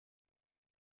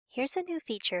Here's a new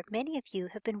feature many of you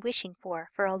have been wishing for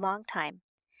a long time.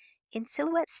 In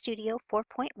Silhouette Studio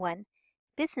 4.1,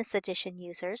 Business Edition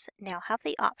users now have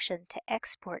the option to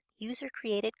export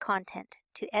user-created content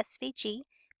to SVG,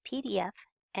 PDF,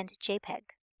 and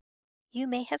Jpeg. You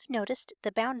may have noticed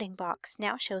the bounding box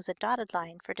now shows a dotted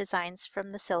line for designs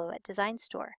from the Silhouette Design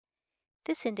Store.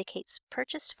 This indicates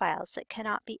purchased files that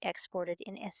cannot be exported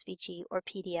in SVG or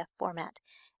PDF format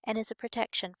and is a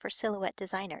protection for Silhouette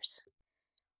designers.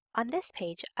 On this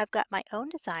page, I've got my own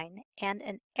design and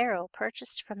an arrow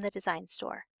purchased from the design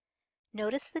store.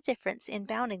 Notice the difference in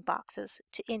bounding boxes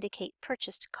to indicate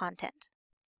purchased content.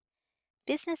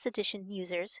 Business Edition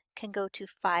users can go to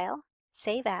File,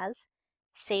 Save As,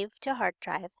 Save to Hard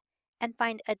Drive, and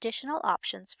find additional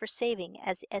options for saving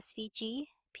as SVG,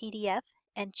 PDF,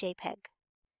 and Jpeg.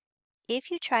 If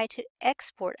you try to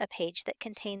export a page that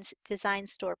contains Design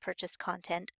Store purchased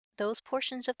content, those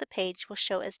portions of the page will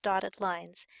show as dotted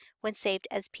lines when saved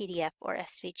as PDF or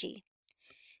SVG.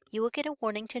 You will get a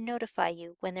warning to notify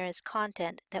you when there is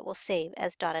content that will save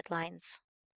as dotted lines.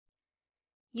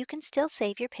 You can still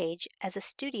save your page as a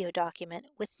studio document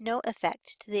with no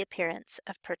effect to the appearance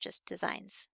of purchased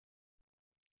designs.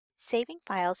 Saving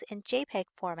files in Jpeg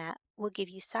format will give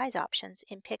you size options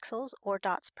in pixels or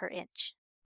dots per inch.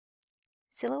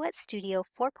 Silhouette Studio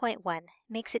 4.1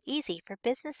 makes it easy for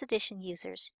Business Edition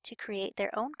users to create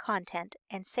their own content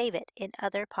and save it in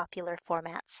other popular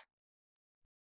formats.